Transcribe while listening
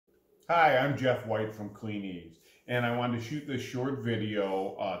Hi, I'm Jeff White from CLEAN-EEZ, and I wanted to shoot this short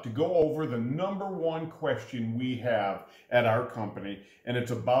video to go over the #1 question we have at our company, and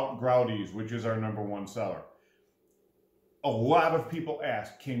it's about Grout-eez, which is our #1 seller. A lot of people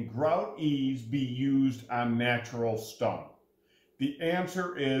ask, can Grout-eez be used on natural stone? The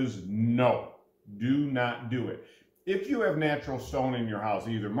answer is no. Do not do it. If you have natural stone in your house,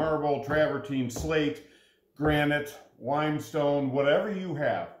 either marble, travertine, slate, granite, limestone, whatever you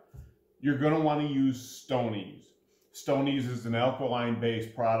have, you're going to want to use Stone-eez. Stone-eez is an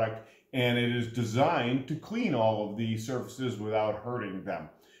alkaline-based product, and it is designed to clean all of these surfaces without hurting them.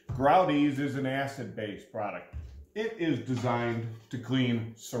 Grout-eez is an acid-based product. It is designed to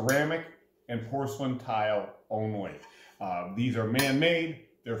clean ceramic and porcelain tile only. These are man-made,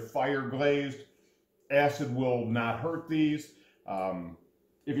 they're fire-glazed. Acid will not hurt these.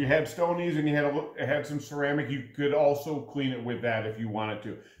 If you had Stone-eez and you had some ceramic, you could also clean it with that if you wanted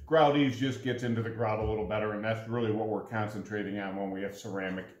to. Grout-eez just gets into the grout a little better, and that's really what we're concentrating on when we have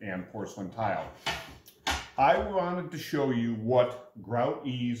ceramic and porcelain tile. I wanted to show you what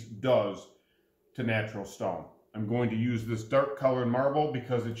Grout-eez does to natural stone. I'm going to use this dark colored marble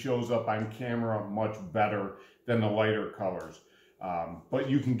because it shows up on camera much better than the lighter colors. But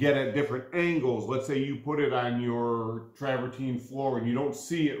you can get at different angles. Let's say you put it on your travertine floor and you don't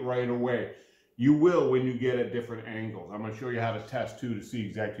see it right away. You will when you get at different angles. I'm going to show you how to test too to see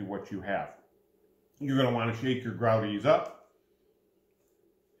exactly what you have. You're going to want to shake your Grout-eez up.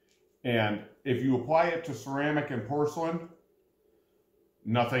 And if you apply it to ceramic and porcelain,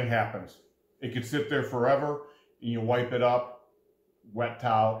 nothing happens. It could sit there forever, and you wipe it up, wet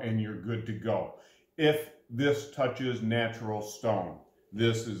towel, and you're good to go. If this touches natural stone,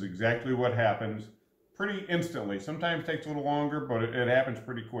 this is exactly what happens pretty instantly. Sometimes it takes a little longer, but it happens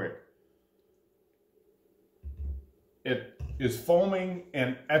pretty quick. It is foaming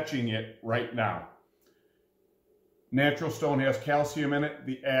and etching it right now. Natural stone has calcium in it.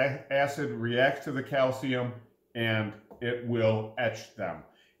 The acid reacts to the calcium and it will etch them.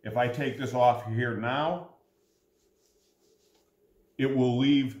 If I take this off here now, it will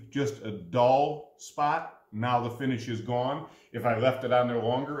leave just a dull spot. Now the finish is gone. If I left it on there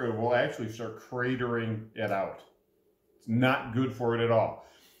longer, it will actually start cratering it out. It's not good for it at all.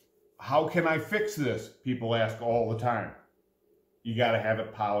 How can I fix this? People ask all the time. You got to have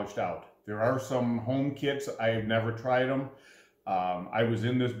it polished out. There are some home kits. I've never tried them. I was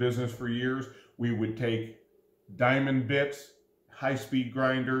in this business for years. We would take diamond bits, high-speed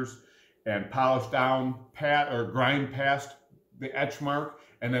grinders, and polish down or grind past the etch mark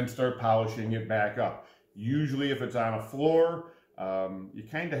and then start polishing it back up. Usually if it's on a floor, you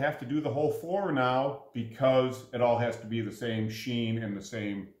kind of have to do the whole floor now because it all has to be the same sheen and the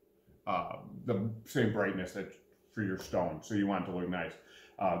same brightness for your stone. So you want it to look nice.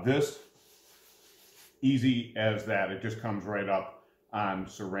 This, easy as that. It just comes right up on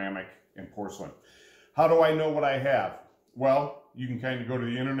ceramic and porcelain. How do I know what I have? Well, you can kind of go to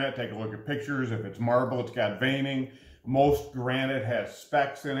the internet, take a look at pictures. If it's marble, it's got veining. Most granite has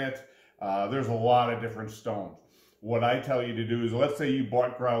specks in it. There's a lot of different stones. What I tell you to do is, let's say you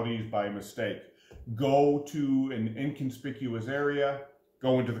bought Grout-eez by mistake. Go to an inconspicuous area,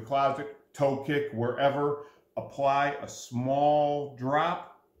 go into the closet, toe kick, wherever, apply a small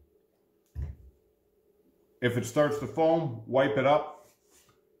drop. If it starts to foam, wipe it up.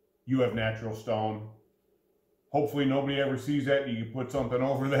 You have natural stone. Hopefully nobody ever sees that. You can put something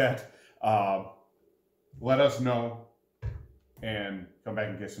over that. Let us know and come back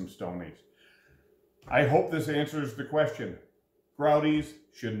and get some Stone-eez. I hope this answers the question. Grout-eez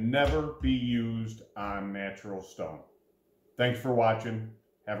should never be used on natural stone. Thanks for watching.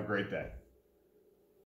 Have a great day.